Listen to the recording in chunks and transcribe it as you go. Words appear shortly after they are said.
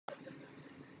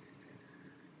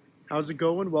How's it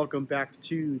going? Welcome back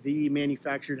to the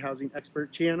Manufactured Housing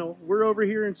Expert channel. We're over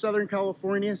here in Southern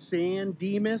California, San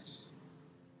Dimas.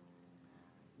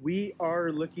 We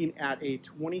are looking at a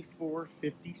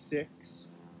 2456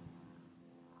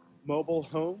 mobile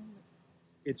home.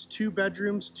 It's 2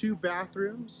 bedrooms, 2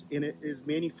 bathrooms, and it is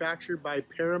manufactured by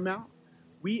Paramount.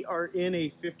 We are in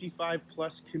a 55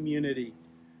 plus community.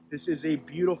 This is a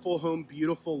beautiful home,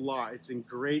 beautiful lot. It's in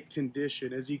great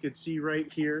condition. As you can see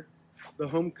right here, the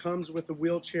home comes with a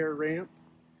wheelchair ramp.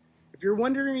 If you're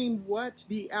wondering what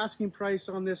the asking price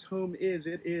on this home is,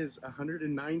 it is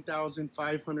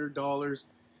 $109,500.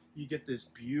 You get this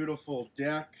beautiful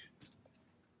deck.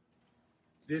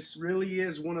 This really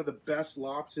is one of the best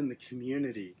lots in the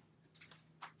community.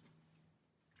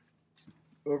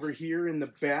 Over here in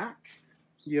the back,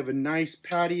 you have a nice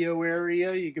patio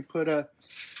area. You can put a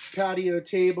patio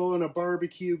table and a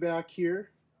barbecue back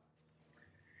here.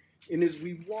 And as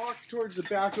we walk towards the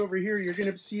back over here, you're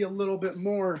going to see a little bit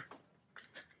more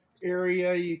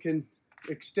area. You can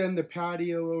extend the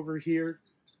patio over here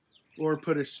or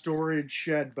put a storage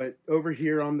shed. But over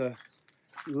here on the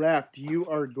left, you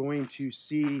are going to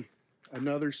see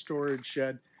another storage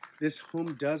shed. This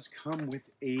home does come with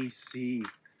AC.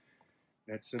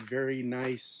 That's a very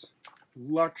nice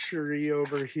luxury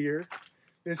over here.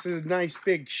 This is a nice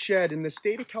big shed in the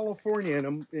state of California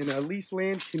in a leased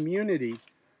land community.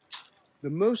 The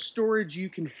most storage you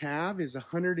can have is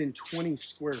 120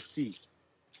 square feet.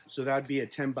 So that'd be a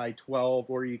 10 by 12,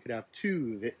 or you could have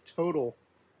 2 that total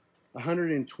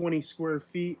 120 square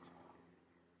feet.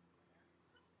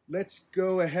 Let's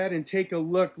go ahead and take a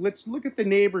look. Let's look at the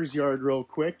neighbor's yard real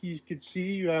quick. You can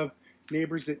see you have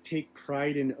neighbors that take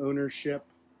pride in ownership.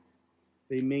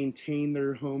 They maintain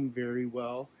their home very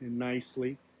well and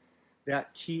nicely.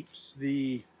 That keeps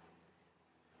the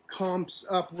comps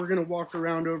up. We're going to walk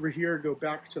around over here, go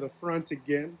back to the front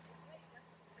again.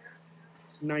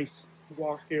 It's a nice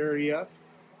walk area.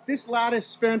 This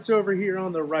lattice fence over here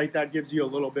on the right, that gives you a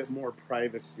little bit more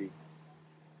privacy.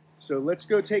 So let's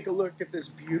go take a look at this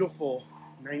beautiful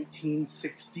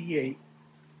 1968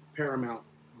 Paramount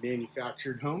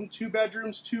manufactured home. 2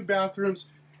 bedrooms, 2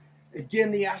 bathrooms.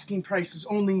 Again, the asking price is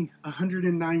only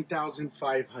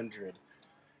 $109,500.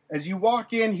 As you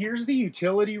walk in, here's the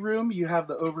utility room. You have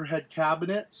the overhead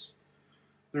cabinets.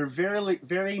 They're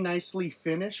very nicely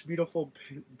finished,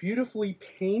 beautifully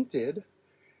painted,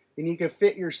 and you can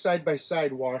fit your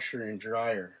side-by-side washer and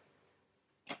dryer.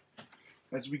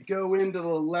 As we go into the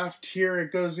left here,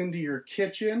 it goes into your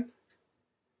kitchen.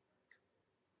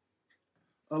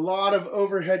 A lot of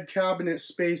overhead cabinet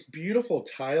space, beautiful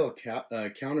tile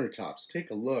countertops.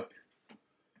 Take a look.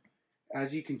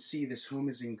 As you can see, this home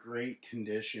is in great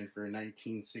condition for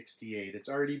 1968. It's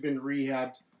already been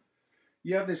rehabbed.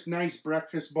 You have this nice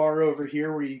breakfast bar over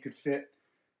here where you could fit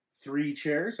 3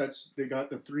 chairs. They got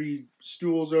the 3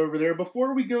 stools over there.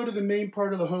 Before we go to the main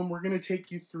part of the home, we're going to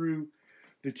take you through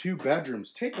the 2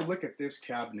 bedrooms. Take a look at this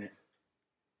cabinet.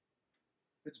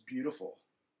 It's beautiful.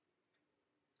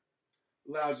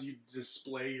 Allows you to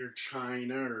display your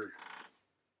china or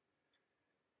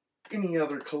any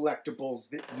other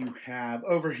collectibles that you have.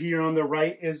 Over here on the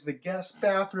right is the guest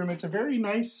bathroom. It's a very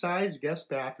nice size guest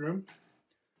bathroom.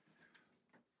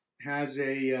 Has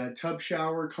a tub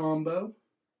shower combo.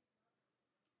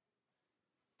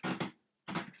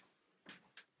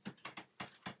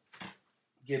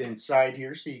 Get inside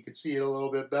here so you can see it a little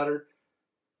bit better.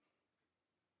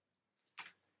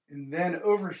 And then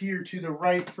over here to the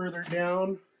right, further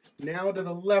down, now to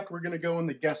the left, we're going to go in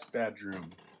the guest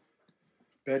bedroom.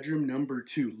 Bedroom number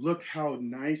 2. Look how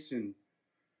nice and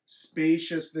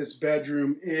spacious this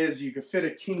bedroom is. You can fit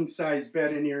a king-size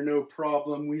bed in here, no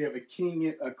problem. We have a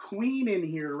queen in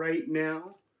here right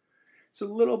now. It's a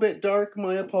little bit dark,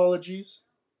 my apologies.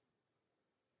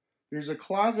 There's a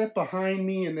closet behind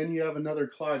me, and then you have another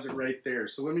closet right there.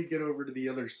 So let me get over to the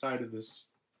other side of this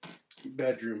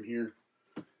bedroom here.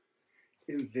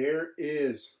 And there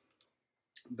is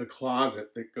the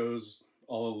closet that goes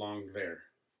all along there.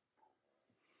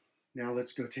 Now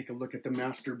let's go take a look at the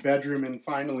master bedroom, and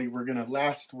finally we're gonna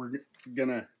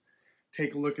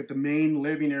take a look at the main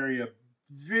living area.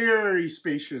 Very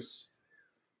spacious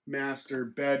master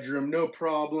bedroom, no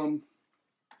problem.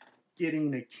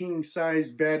 Getting a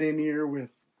king-size bed in here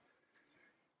with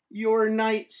your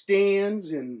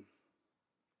nightstands and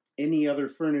any other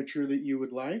furniture that you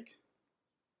would like.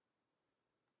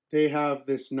 They have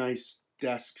this nice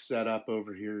desk set up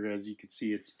over here. As you can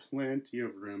see, it's plenty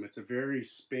of room. It's a very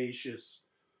spacious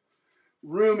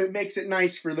room. It makes it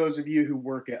nice for those of you who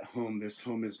work at home. This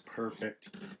home is perfect.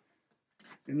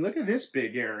 And look at this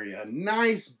big area.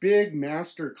 Nice big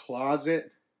master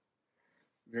closet.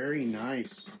 Very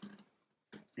nice.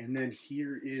 And then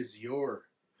here is your,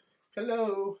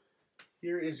 hello,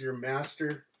 here is your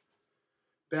master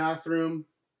bathroom.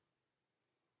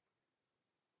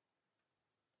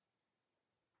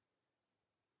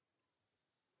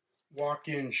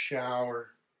 Walk-in shower.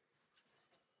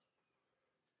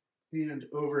 And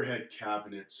overhead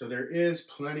cabinet. So there is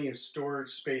plenty of storage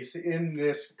space in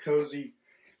this cozy.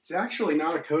 It's actually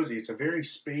not a cozy, it's a very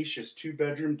spacious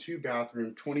 2-bedroom,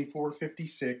 2-bathroom,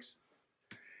 2456.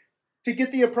 To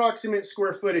get the approximate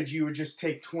square footage, you would just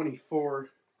take 24,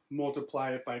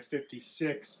 multiply it by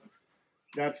 56.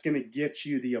 That's going to get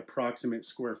you the approximate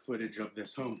square footage of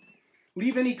this home.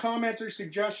 Leave any comments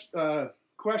or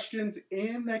questions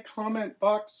in the comment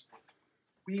box.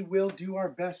 We will do our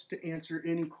best to answer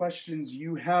any questions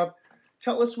you have.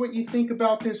 Tell us what you think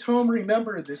about this home.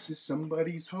 Remember, this is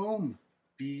somebody's home.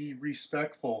 Be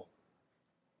respectful.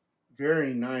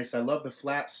 Very nice. I love the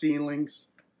flat ceilings.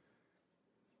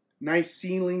 Nice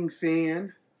ceiling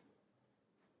fan.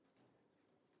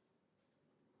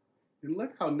 And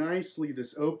look how nicely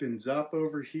this opens up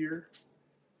over here.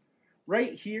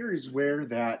 Right here is where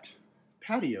that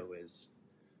patio is,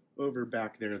 over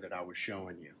back there that I was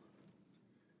showing you.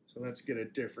 So let's get a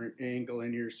different angle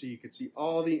in here so you can see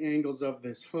all the angles of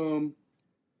this home.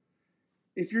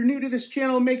 If you're new to this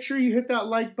channel, make sure you hit that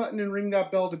like button and ring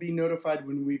that bell to be notified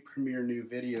when we premiere new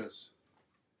videos.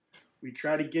 We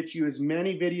try to get you as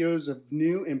many videos of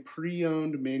new and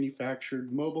pre-owned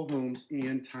manufactured mobile homes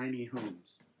and tiny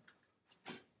homes.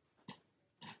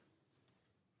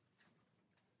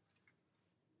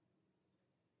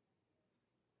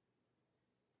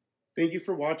 Thank you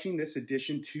for watching this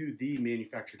edition to the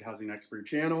Manufactured Housing Expert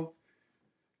channel.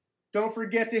 Don't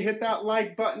forget to hit that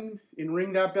like button and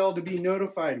ring that bell to be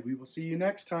notified. We will see you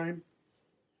next time.